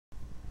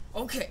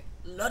Okay,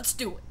 let's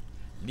do it.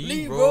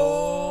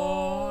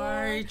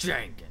 Leroy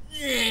Jenkins.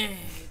 Yeah.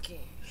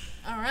 Okay.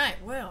 All right.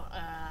 Well,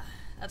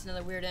 that's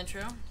another weird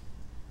intro.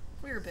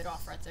 We were a bit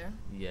off right there.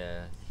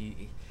 Yeah,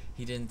 he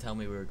didn't tell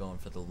me we were going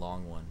for the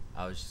long one.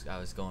 I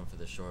was going for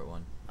the short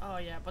one. Oh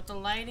yeah, but the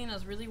lighting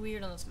is really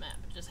weird on this map.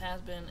 It just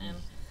has been, and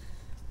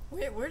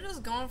we're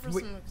just going for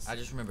Wait, some. I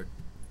just remembered.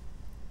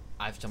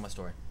 I have to tell my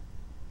story.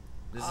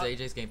 This is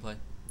AJ's gameplay.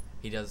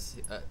 He does.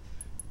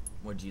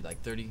 What did you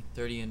like? 30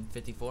 and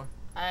 54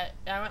 I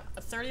went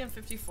 30 and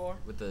 54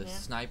 with the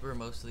sniper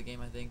most of the game,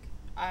 I think.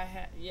 I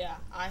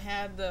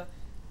had the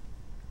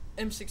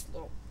M6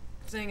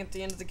 thing at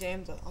the end of the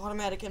game, the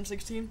automatic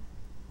M16.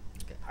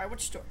 Okay. All right,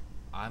 what's your story?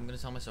 I'm gonna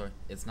tell my story.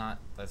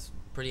 That's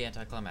pretty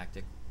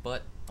anticlimactic,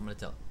 but I'm gonna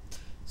tell it.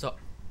 So,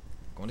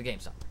 going to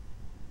GameStop.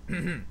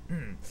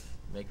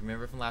 Make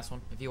remember from last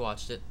one if you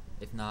watched it.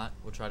 If not,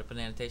 we'll try to put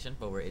an annotation,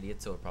 but we're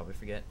idiots, so we'll probably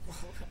forget.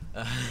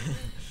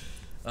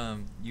 I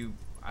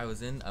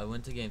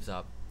went to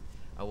GameStop.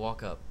 I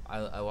walk up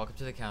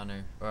to the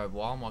counter, or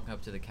while I'm walking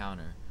up to the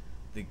counter,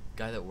 the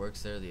guy that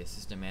works there, the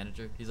assistant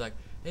manager, he's like,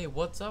 "Hey,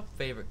 what's up,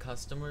 favorite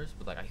customers?"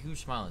 With like a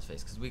huge smile on his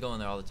face, because we go in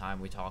there all the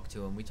time. We talk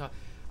to him.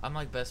 I'm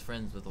like best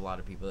friends with a lot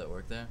of people that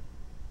work there,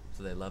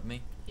 so they love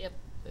me. Yep.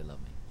 They love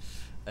me.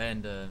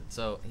 And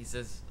so he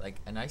says,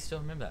 like, and I still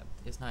remember that.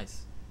 It's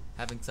nice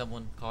having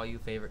someone call you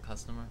favorite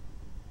customer.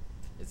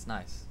 It's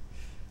nice.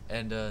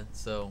 And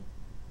so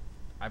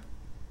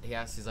he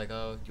asks, he's like,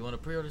 "Oh, do you want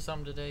to pre-order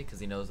something today?" Because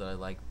he knows that I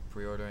like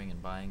pre-ordering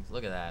and buying.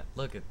 Look at that.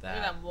 Look at that.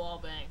 Look at that wall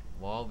bang.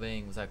 Wall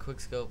bang. Was that quick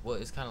scope? Well,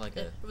 it's kind of like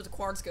It was a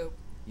quad scope.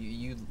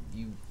 you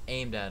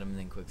aimed at him and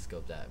then quick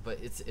scoped at it, but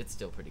it's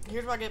still pretty good.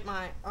 Here's where I get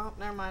my. Oh,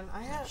 never mind.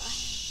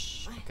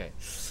 Shh. Okay.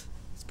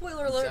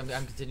 Spoiler alert.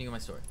 I'm continuing my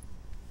story.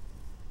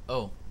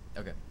 Oh,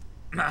 okay.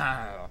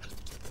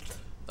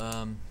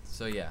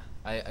 So yeah,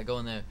 I go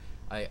in there.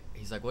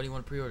 He's like, "What do you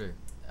want to pre-order?"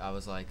 I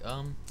was like,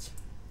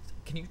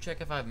 "Can you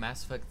check if I have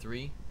Mass Effect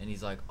 3?" And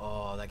he's like,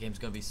 "Oh, that game's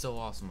gonna be so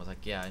awesome." I was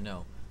like, "Yeah, I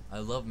know. I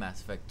love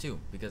Mass Effect 2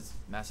 because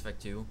Mass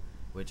Effect 2,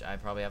 which I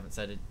probably haven't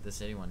said this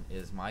to anyone,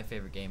 is my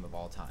favorite game of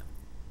all time,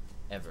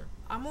 ever."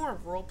 I'm more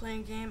of a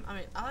role-playing game. I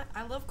mean,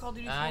 I love Call of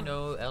Duty 4. I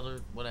know, Elder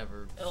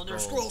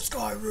Scrolls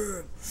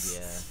Skyrim. Yeah,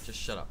 just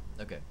shut up.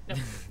 Okay.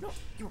 No,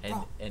 you're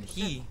wrong. And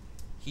he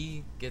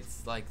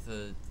gets like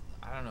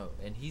I don't know,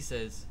 and he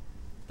says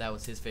that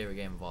was his favorite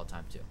game of all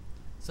time too.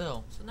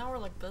 So now we're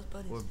like best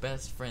buddies. we're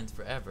best friends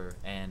forever,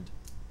 and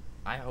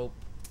I hope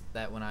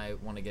that when I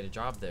want to get a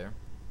job there,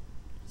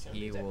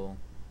 he will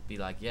be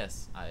like,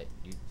 yes.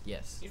 You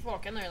just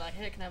walk in there like,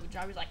 "Hey, can I have a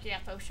job?" He's like, "Yeah,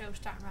 for sure,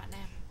 start right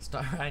now."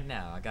 Start right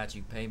now. I got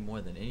you paid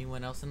more than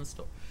anyone else in the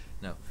store.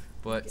 No,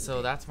 but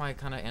so that's my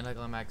kind of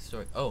anticlimactic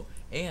story. Oh,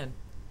 and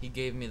he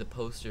gave me the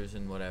posters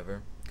and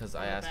whatever, because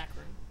I asked. Back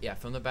room. Yeah,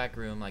 from the back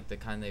room, like the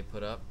kind they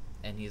put up,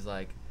 and he's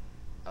like,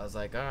 I was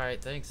like, "All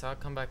right, thanks. I'll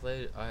come back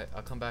later.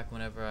 I'll come back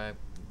whenever I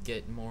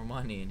get more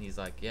money." And he's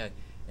like, "Yeah,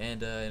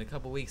 and in a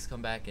couple weeks,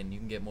 come back and you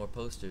can get more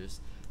posters."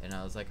 And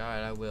I was like, "All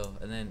right, I will."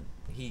 And then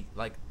he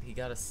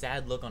got a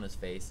sad look on his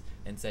face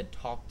and said,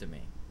 "Talk to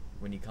me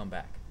when you come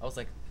back." I was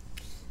like,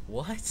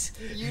 "What?"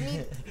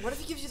 What if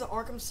he gives you the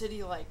Arkham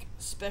City like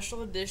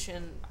special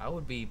edition? I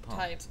would be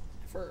pumped. Type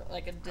for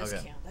like a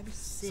discount. Okay. That'd be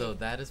sick. So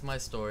that is my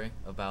story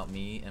about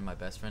me and my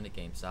best friend at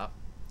GameStop.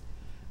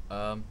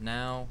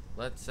 Now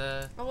let's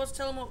let's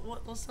tell him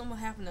what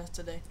happened to us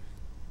today.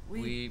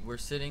 we're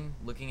sitting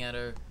looking at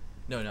our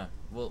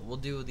we'll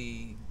do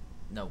the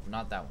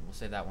not that one. We'll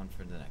save that one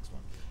for the next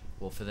one.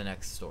 Well, for the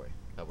next story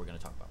that we're gonna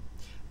talk about.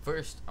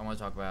 First, I want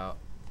to talk about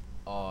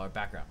our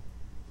background.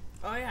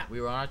 Oh yeah.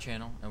 We were on our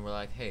channel and we're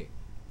like, "Hey,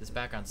 this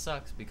background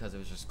sucks," because it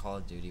was just Call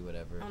of Duty,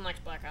 whatever. No one likes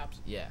Black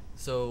Ops. Yeah.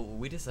 So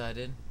we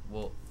decided,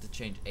 to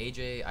change.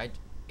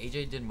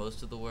 AJ did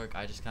most of the work.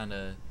 I just kind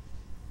of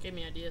Gave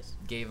me ideas.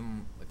 gave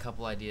him a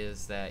couple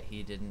ideas that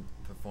he didn't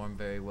perform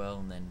very well,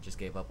 and then just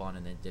gave up on,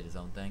 and then did his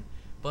own thing.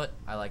 But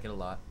I like it a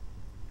lot.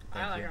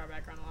 I like our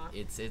background a lot.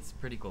 It's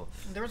pretty cool.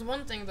 There was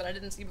one thing that I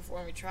didn't see before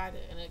when we tried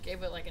it, and it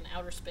gave it like an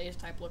outer space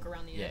type look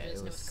around the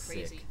edges. It was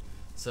crazy. sick.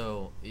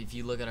 So if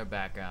you look at our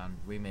background,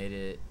 we made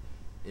it.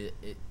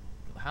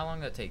 How long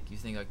did that take? You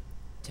think like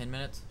 10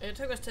 minutes? It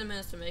took us 10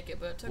 minutes to make it,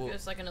 but it took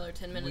us like another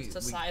 10 minutes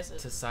to size it.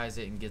 To size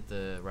it and get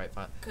the right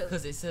file.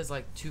 Because it says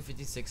like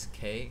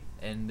 256K,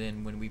 and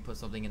then when we put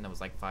something in that was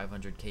like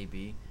 500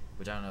 KB,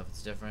 which I don't know if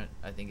it's different.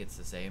 I think it's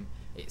the same.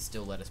 It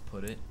still let us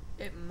put it.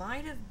 It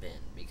might have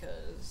been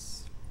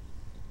because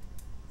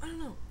I don't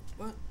know.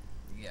 What?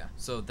 Yeah.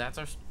 So that's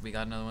we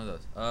got another one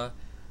of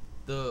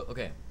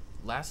those.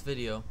 Last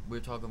video we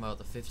were talking about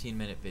the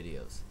 15-minute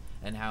videos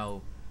and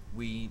how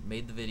we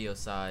made the video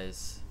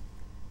size.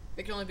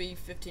 It can only be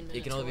 15 minutes.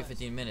 It can only be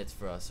 15 minutes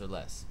for us or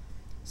less.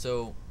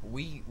 So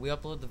we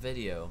upload the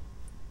video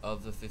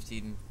of the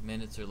 15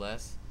 minutes or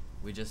less.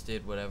 We just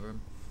did whatever,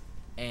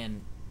 and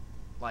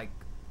like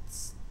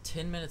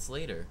 10 minutes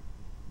later,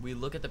 we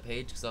look at the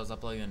page because I was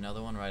uploading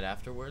another one right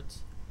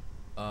afterwards,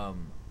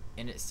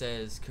 and it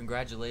says,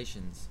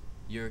 "Congratulations,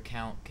 your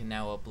account can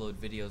now upload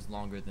videos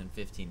longer than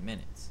 15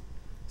 minutes."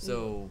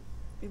 So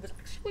We was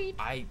like, sweet.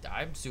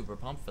 I'm super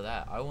pumped for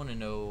that. I want to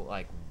know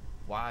like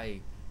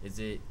why is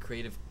it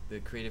the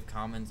Creative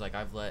Commons, like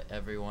I've let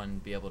everyone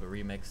be able to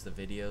remix the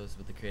videos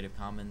with the Creative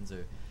Commons,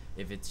 or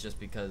if it's just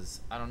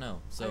because I don't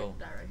know. So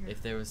that right here.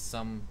 if there was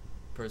some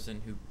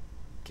person who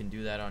can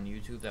do that on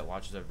YouTube that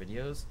watches our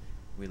videos,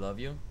 we love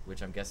you,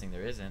 which I'm guessing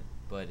there isn't,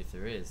 but if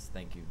there is,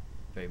 thank you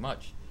very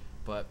much.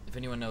 But if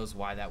anyone knows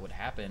why that would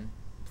happen,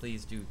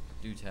 please do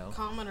tell.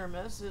 Comment or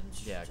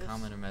message. Yeah,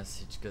 comment or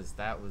message, because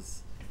that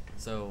was,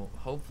 so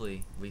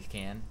hopefully we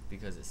can,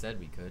 because it said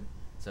we could.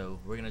 So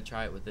we're gonna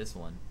try it with this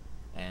one,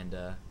 and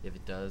if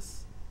it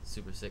does,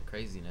 super sick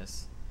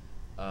craziness.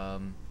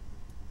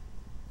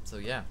 So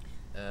yeah.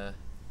 It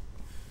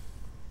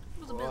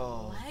was a bit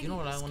laggy, you know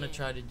what I this want to game.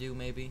 try to do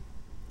maybe?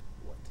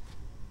 What?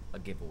 A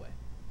giveaway.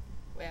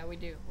 Yeah, we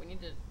do.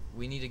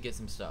 We need to get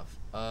some stuff.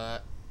 I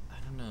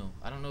don't know.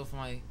 I don't know if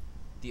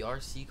the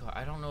RC car.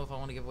 I don't know if I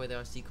want to give away the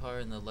RC car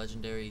and the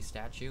legendary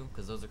statue,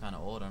 because those are kind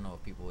of old. I don't know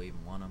if people will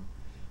even want them.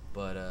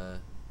 But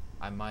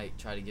I might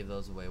try to give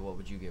those away. What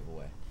would you give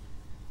away?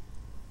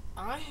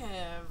 I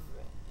have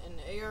an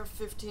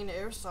AR-15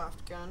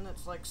 airsoft gun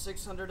that's like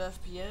 600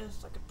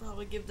 FPS. I could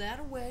probably give that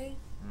away.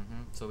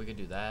 So we could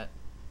do that.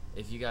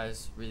 If you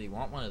guys really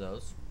want one of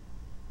those.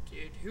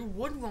 Dude, who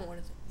wouldn't want one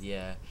of those?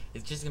 Yeah,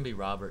 it's just gonna be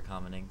Robert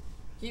commenting.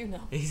 You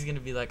know. He's gonna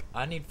be like,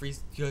 I need free.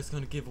 You guys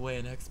gonna give away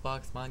an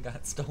Xbox? Mine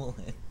got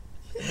stolen.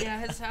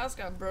 Yeah, his house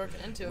got broken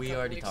into We couple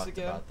already weeks talked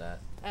ago. about that.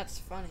 That's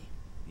funny.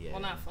 Yeah.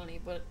 Well, not funny,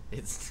 but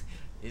It's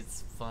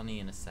funny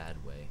in a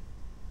sad way.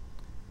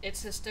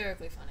 it's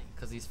hysterically funny.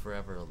 Cause he's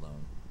forever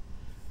alone.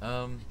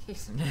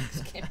 He's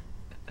just kidding.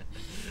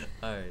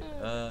 All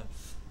right.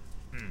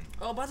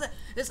 Oh, by the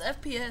this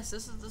FPS,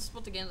 this is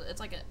what the game. It's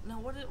like a no.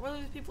 What are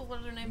these people? What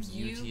are their names?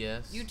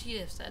 UTS.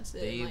 UTS. That's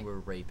it. They Like, were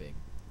raping.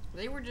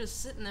 They were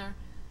just sitting there,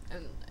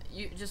 and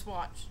you just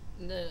watch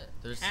the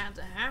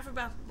half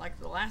about like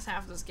the last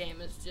half of this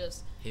game is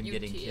just Him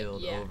getting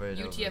killed over and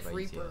over UTF by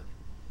Reaper. UTF.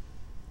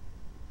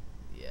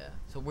 Yeah.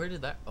 So where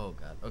did that? Oh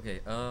God. Okay.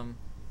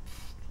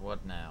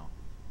 What now?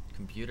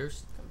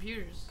 Computers.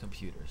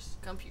 Computers.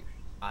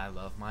 I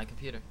love my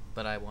computer,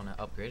 but I want to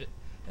upgrade it.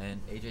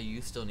 And AJ,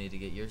 you still need to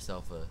get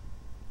yourself a.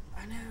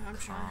 I know. I'm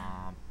trying.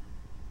 Comm.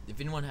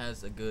 If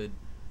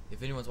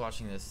anyone's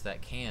watching this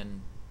that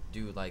can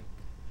do like,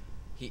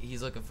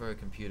 he's looking for a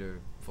computer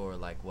for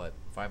like what,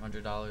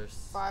 $500?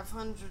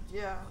 500.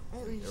 Yeah.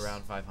 At least.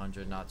 Around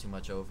 500, not too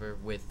much over,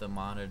 with the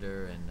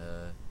monitor and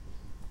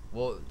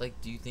well, like,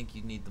 do you think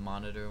you need the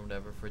monitor or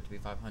whatever for it to be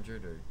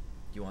 500, or do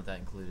you want that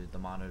included, the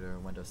monitor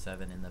and Windows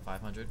 7 in the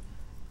 500?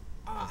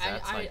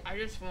 I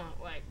just want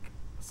like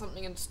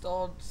something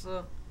installed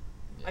so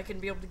I can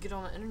be able to get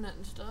on the internet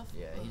and stuff.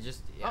 Yeah,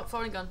 Oh,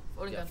 floating gun.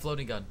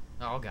 Floating gun.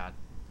 Oh God,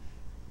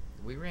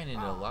 we ran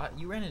into a lot.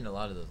 You ran into a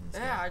lot of those in this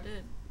game. Yeah, I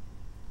did.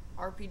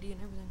 RPD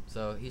and everything.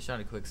 So he's trying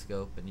to quick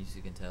scope, and as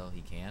you can tell,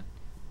 he can't.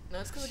 No,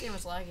 it's because the game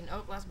was lagging.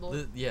 Oh, last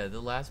bullet.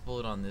 The last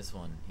bullet on this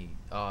one,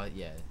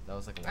 yeah, that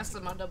was like a. That's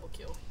my double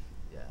kill.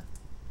 Yeah.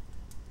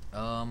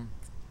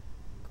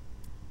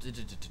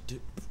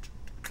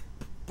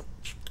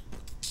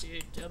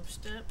 Dude,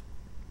 dubstep.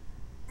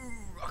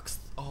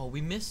 Oh,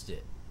 we missed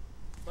it.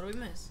 What did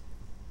we miss?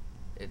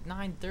 At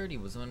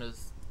 9:30 was when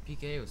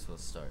PKA was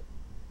supposed to start.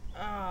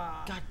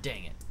 God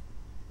dang it.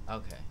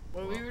 Okay.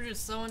 Well, we were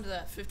just so into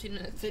that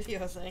 15-minute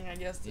video thing, I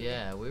guess.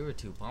 Yeah, we were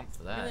too pumped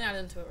for that. I'm really not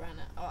into it right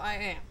now. Oh, I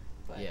am.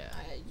 But yeah.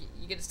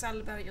 You get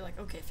excited about it, you're like,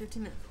 okay,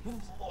 15 minutes.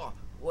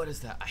 What is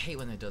that? I hate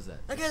when it does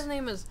that. That guy's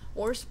name is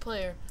Worst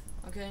Player,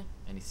 okay?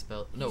 And he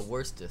spelled... No,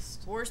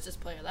 Worstest. Worstest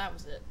Player, that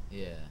was it.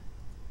 Yeah.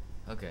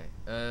 Okay.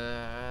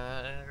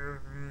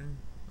 Let's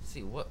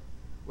see,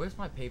 where's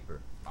my paper?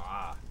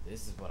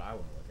 This is what I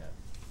want to look at.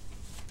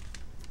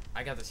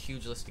 I got this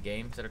huge list of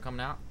games that are coming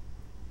out,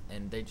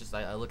 and they just,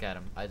 I look at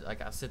them. I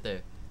sit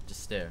there,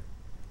 just stare.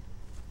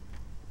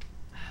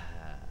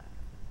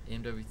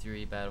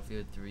 MW3,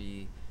 Battlefield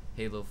 3,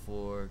 Halo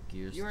 4,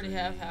 Gears 3. You already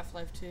have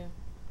Half-Life 2.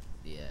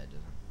 Yeah, it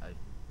doesn't. I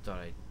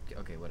thought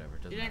okay, whatever.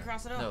 Doesn't You didn't matter.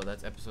 cross it out? No,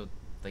 that's episode,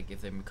 like,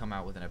 if they come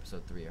out with an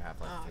episode 3 or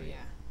Half-Life 3. Oh,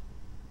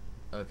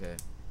 yeah. Okay.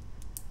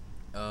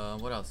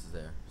 What else is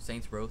there?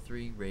 Saints Row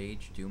 3,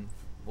 Rage, Doom.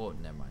 Whoa,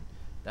 never mind.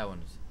 That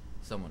one's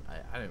someone.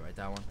 I didn't write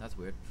that one. That's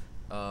weird.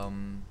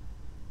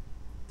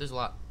 There's a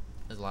lot.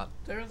 There's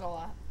a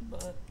lot,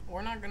 but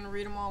we're not gonna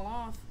read them all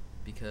off.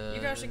 Because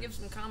you guys should give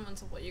some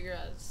comments of what you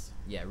guys.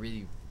 Yeah,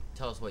 really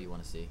tell us what you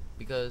want to see,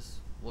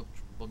 because we'll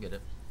get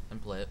it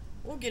and play it.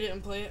 We'll get it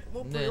and play it.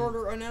 We'll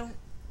pre-order right now.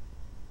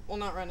 Well,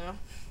 not right now.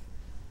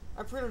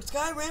 I pre-ordered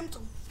Skyrim.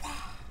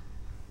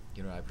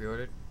 You know what I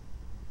pre-ordered?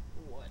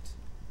 What?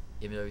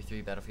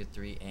 MW3, Battlefield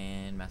 3,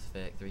 and Mass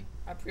Effect 3.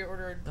 I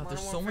pre-ordered No, Modern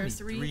there's so Warfare many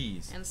 3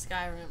 threes. and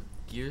Skyrim.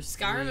 Gears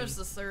Skyrim 3. is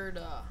the third.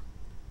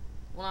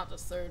 Well, not the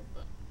third,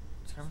 but.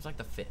 Skyrim's like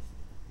the 5th.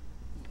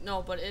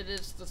 No, but it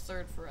is the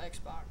third for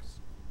Xbox.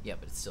 Yeah,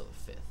 but it's still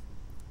the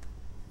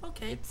 5th.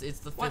 Okay. It's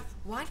the 5th.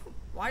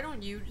 Why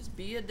don't you just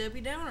be a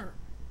Debbie Downer?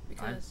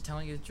 Because I'm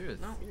telling you the truth.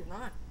 no, you're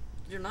not.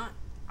 You're not.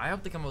 I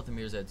hope they come out with a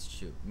Mirror's Edge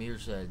 2.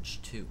 Mirror's Edge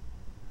 2.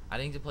 I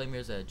didn't get to play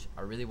Mirror's Edge.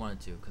 I really wanted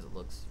to because it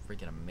looks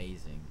freaking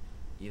amazing.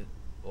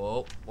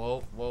 Whoa,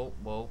 whoa, whoa,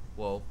 whoa,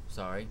 whoa.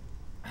 Sorry.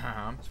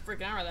 I was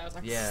freaking out right there. I was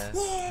like,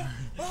 yeah.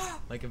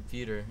 My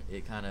computer,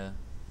 it kind of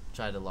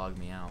tried to log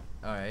me out.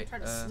 All right.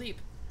 Tried to sleep.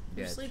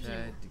 Yeah, sleep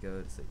tried to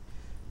go to sleep.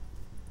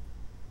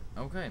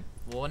 Okay.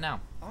 Well, what now?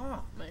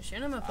 Oh, my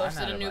Shinema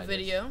posted a new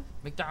video.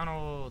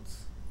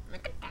 McDonald's.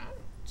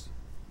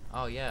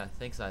 Oh yeah.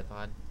 Thanks,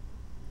 iPod.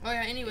 Oh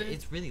yeah. Anyway.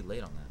 It's really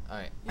late on that. All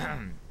right. Yeah.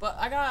 But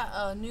I got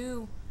a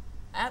new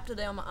app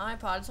today on my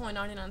iPod. It's only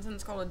 99 cents.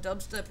 It's called a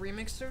Dubstep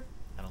Remixer.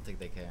 I don't think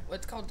they care. Well,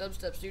 it's called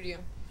Dubstep Studio.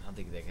 I don't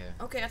think they care.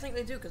 Okay, I think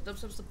they do because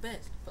dubstep's the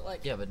best. But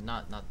like. Yeah, but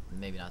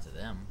maybe not to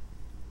them.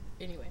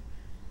 Anyway.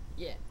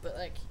 Yeah, but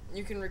like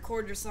you can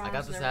record your songs. I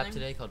got this and app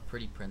everything. today called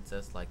Pretty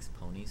Princess Likes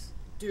Ponies.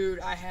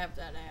 Dude, I have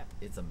that app.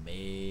 It's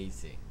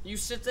amazing. You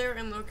sit there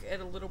and look at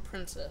a little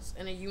princess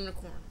and a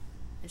unicorn,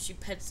 and she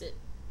pets it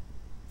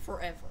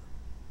forever.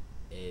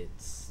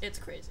 It's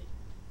crazy.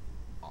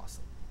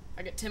 Awesome.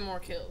 I get 10 more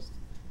kills.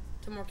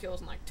 10 more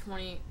kills in like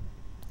 20.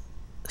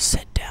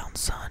 Sit down,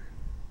 son.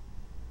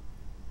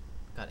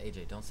 God,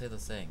 AJ, don't say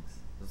those sayings.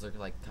 Those are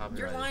like copyrighted.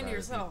 You're lying by to other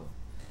yourself. people.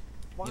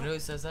 Why? You know who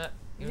says that?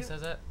 You know who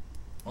says that?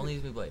 Only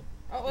Use Me Blade.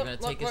 Oh, You're gonna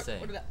take his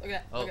saying. Look at that. Look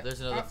at that. Oh, there's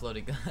another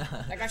floating gun.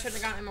 That guy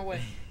shouldn't have gotten in my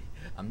way.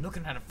 I'm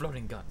looking at a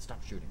floating gun.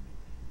 Stop shooting me.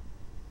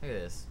 Look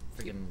at this.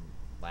 Freaking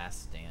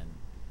Last Stand.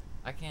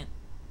 I can't.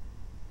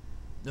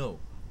 No.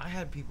 I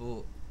had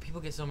people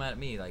get so mad at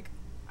me. Like,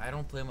 I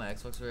don't play my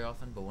Xbox very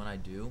often, but when I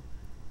do,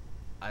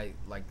 I,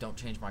 like, don't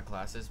change my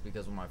classes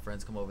because when my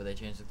friends come over, they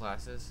change the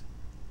classes.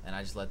 And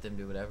I just let them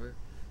do whatever.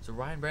 So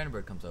Ryan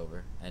Brandenburg comes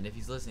over, and if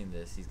he's listening to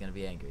this, he's going to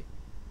be angry.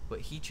 But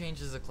he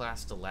changes the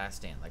class to Last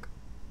Stand. Like,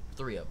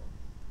 3 of them.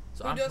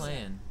 So I'm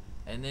playing.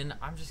 And then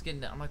I'm just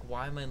getting, I'm like,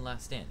 why am I in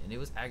Last Stand? And it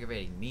was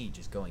aggravating me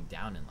just going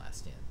down in Last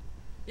Stand.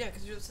 Yeah,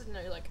 because you're sitting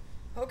there, you're like,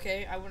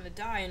 okay, I want to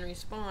die and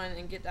respawn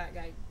and get that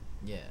guy.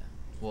 Yeah.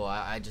 Well,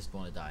 I just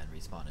want to die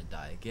and respawn and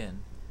die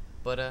again.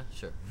 But,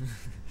 sure.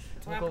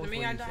 That's what happened to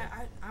me.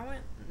 I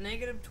went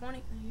negative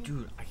 20.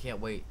 Dude, I can't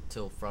wait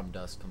till From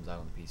Dusk comes out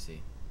on the PC.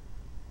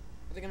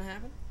 Is it going to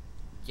happen?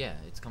 Yeah,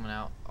 it's coming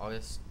out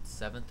August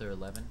 7th or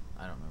 11th.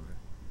 I don't remember.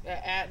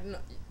 Yeah,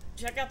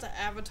 check out the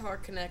Avatar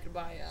Connect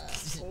by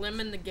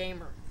Lemon the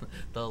Gamer.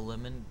 The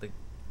Lemon, the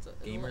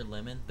Gamer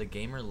Lemon? The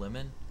Gamer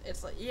Lemon?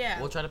 It's like,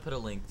 yeah. We'll try to put a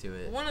link to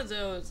it. One of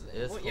those.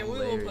 Yeah, we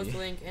will post a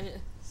link. And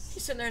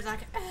he's sitting there, he's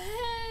like,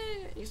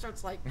 hey! He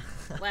starts, like,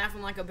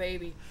 laughing like a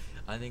baby.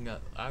 I think,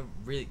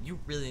 you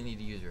really need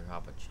to use your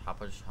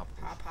hoppage.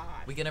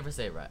 We can never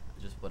say it right.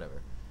 Just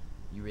whatever.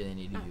 You really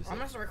need to use it. I'm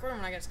going to start recording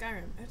when I get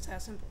Skyrim. It's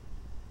that simple.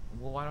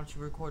 Well, why don't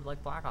you record,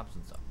 like, Black Ops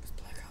and stuff? Because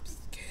Black Ops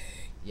is gay.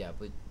 Yeah,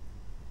 but...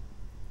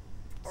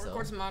 I'll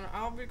record some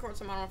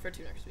Modern Warfare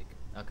 2 next week.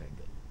 Okay,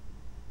 good.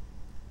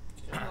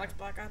 You know who likes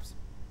Black Ops?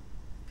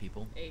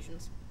 People?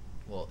 Asians.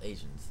 Well,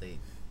 Asians,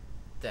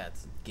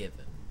 that's a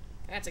given.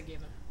 That's a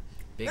given.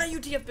 That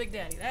UTF Big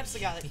Daddy. That's the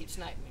guy that keeps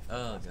sniping me.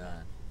 Oh,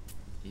 God.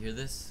 You hear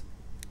this?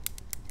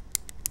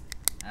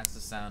 That's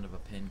the sound of a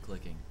pin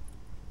clicking.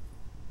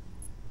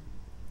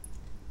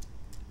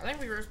 I think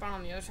we respawn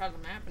on the other side of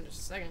the map in just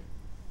a second.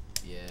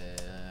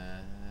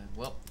 Yeah.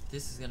 Well,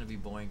 this is going to be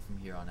boring from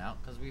here on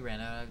out because we ran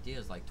out of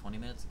ideas like 20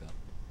 minutes ago.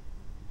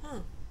 Huh.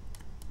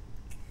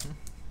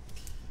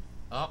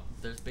 Oh,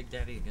 there's Big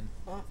Daddy again.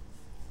 Oh.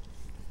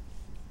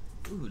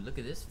 Ooh, look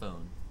at this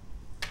phone.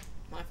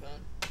 My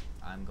phone.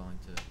 I'm going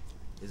to...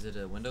 Is it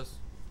a Windows?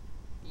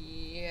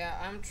 Yeah,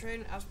 I'm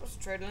supposed to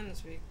trade in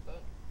this week,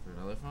 but... For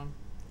another phone?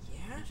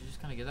 Yeah. Did you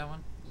just kind of get that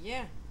one?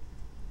 Yeah.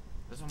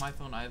 That's on my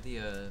phone. I have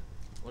the,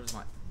 what is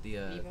the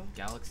Vivo?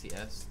 Galaxy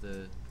S,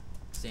 the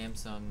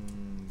Samsung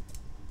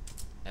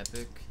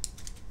Epic,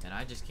 and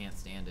I just can't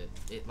stand it.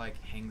 It,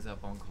 like, hangs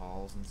up on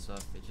calls and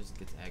stuff. It just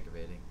gets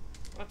aggravating.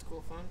 That's a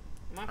cool phone.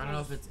 I don't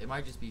know if it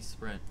might just be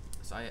Sprint.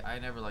 So I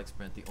never liked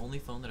Sprint. The only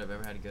phone that I've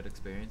ever had a good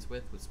experience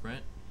with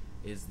Sprint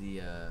is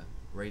the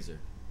Razr.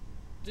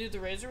 Dude, the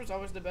Razr was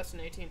always the best in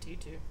AT&T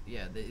too.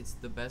 Yeah, it's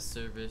the best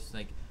service.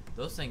 Like,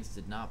 those things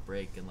did not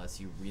break unless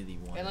you really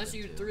wanted them to. Unless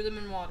you threw them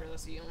in water.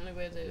 That's the only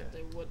way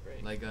they would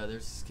break. Like,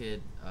 there's this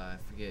kid, I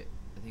forget,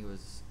 I think it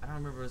was, I don't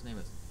remember what his name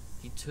is.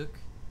 He took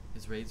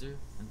his Razr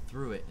and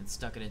threw it and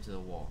stuck it into the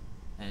wall,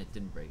 and it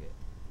didn't break it.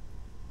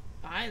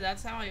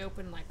 That's how I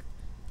open, like,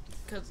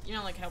 because, you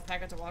know, like how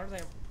packets of water,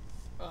 they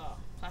have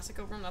plastic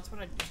over them? That's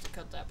what I used to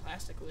cut that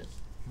plastic with.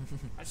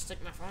 I just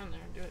stick my phone in there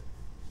and do it.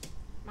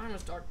 Mine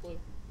was dark blue.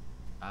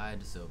 I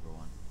had a silver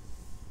one.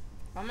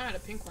 I might have a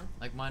pink one.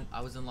 Like mine, I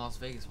was in Las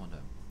Vegas one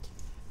time,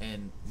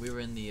 and we were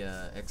in the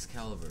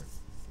Excalibur,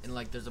 and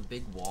like there's a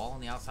big wall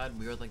on the outside.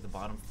 We were at like the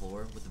bottom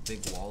floor with a big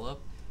wall up,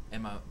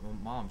 and my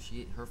mom,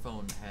 her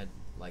phone had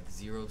like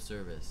 0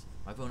 service.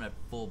 My phone had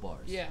full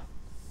bars. Yeah.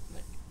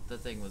 Like,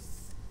 that thing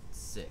was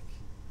sick,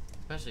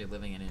 especially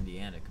living in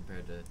Indiana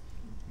compared to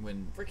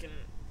when. Freaking.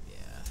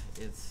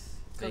 Yeah, it's.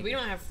 Because we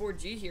don't have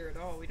 4G here at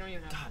all. We don't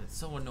even have. God, it's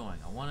so annoying.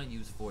 I want to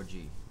use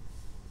 4G.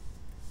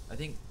 I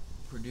think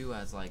Purdue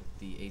has like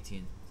the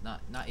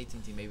not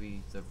AT&T,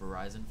 maybe the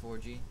Verizon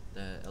 4G,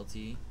 the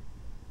LTE.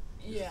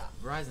 Yeah.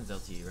 Verizon's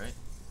LTE, right?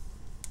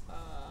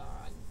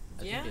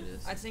 Yeah. think it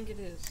is. I think it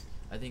is.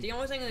 I think The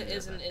only thing that yeah,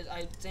 isn't is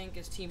I think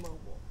is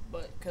T-Mobile,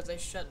 but because they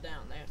shut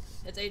down,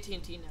 it's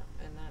AT&T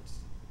now, and that's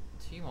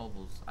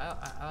T-Mobile's.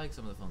 I like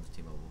some of the phones of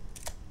T-Mobile.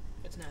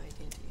 it's now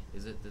AT&T.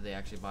 Is it? Did they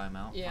actually buy them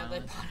out? Yeah, finally?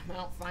 they bought them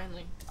out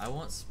finally. I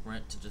want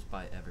Sprint to just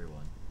buy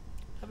everyone.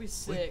 That'd be Like,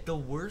 sick. the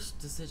worst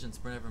decision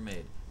Sprint ever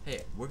made.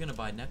 Hey, we're gonna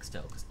buy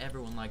Nextel because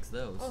everyone likes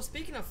those. Oh,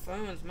 speaking of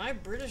phones, my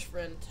British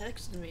friend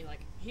texted me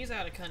like he's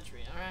out of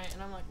country, all right,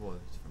 and I'm like, Well,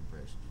 he's from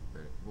British.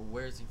 Well,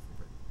 where is he from?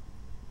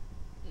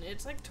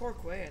 it's like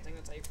Torquay, I think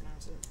that's how you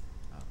pronounce it.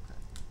 Oh, okay.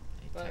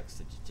 He But- texted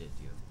you, did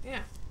you?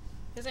 Yeah,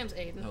 his name's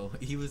Aiden. No,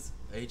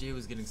 AJ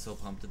was getting so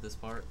pumped at this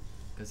part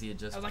because he had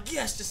just. I was like,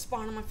 yes, just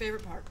spawn on my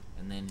favorite part.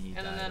 And then he.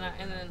 And died then over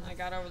and over. I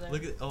got over there.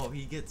 Look at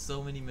he gets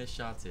so many missed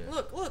shots here.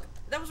 Look,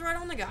 that was right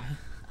on the guy.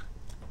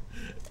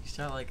 He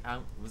shot like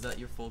was that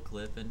your full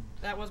clip and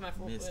That was my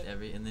full missed clip.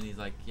 every and then he's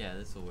like, yeah,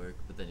 this will work,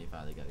 but then he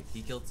finally got it.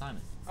 He killed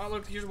Simon. Oh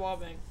look, here's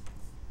wallbang.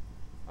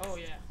 Oh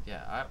yeah.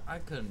 Yeah, I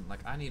couldn't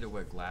like I need to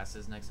wear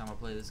glasses next time I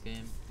play this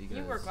game because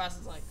You wear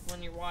glasses like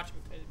when you're watching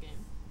me play the game.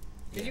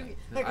 Cause Yeah, you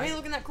 'cause like, hey,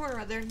 look in that corner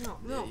right there. No,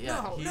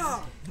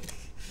 no.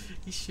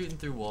 He's shooting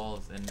through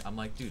walls and I'm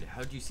like, dude,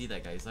 how'd you see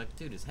that guy? He's like,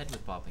 dude, his head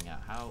was popping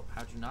out.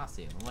 How'd you not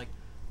see him? I'm like,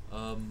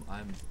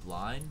 I'm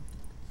blind.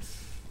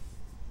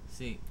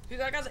 See, Dude,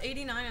 that guy's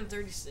 89 and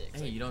 36.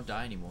 hey, you don't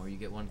die anymore. You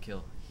get one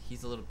kill.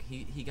 He's a little.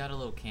 He got a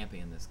little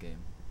campy in this game.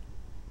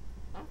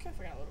 I don't care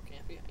if I got a little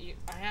campy.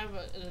 I have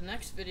the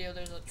next video.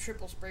 There's a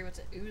triple spray with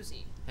the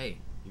Uzi. Hey,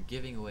 you're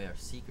giving away our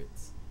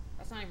secrets.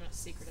 That's not even a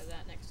secret of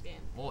that next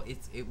game. Well,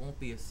 it won't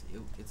be it's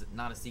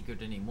not a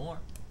secret anymore.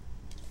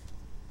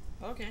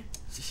 Okay.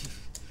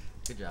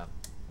 Good job.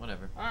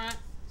 Whatever. All right.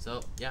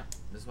 So yeah,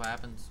 this is what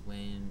happens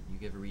when you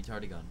give a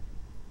retard a gun.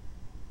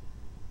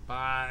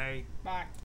 Bye. Bye.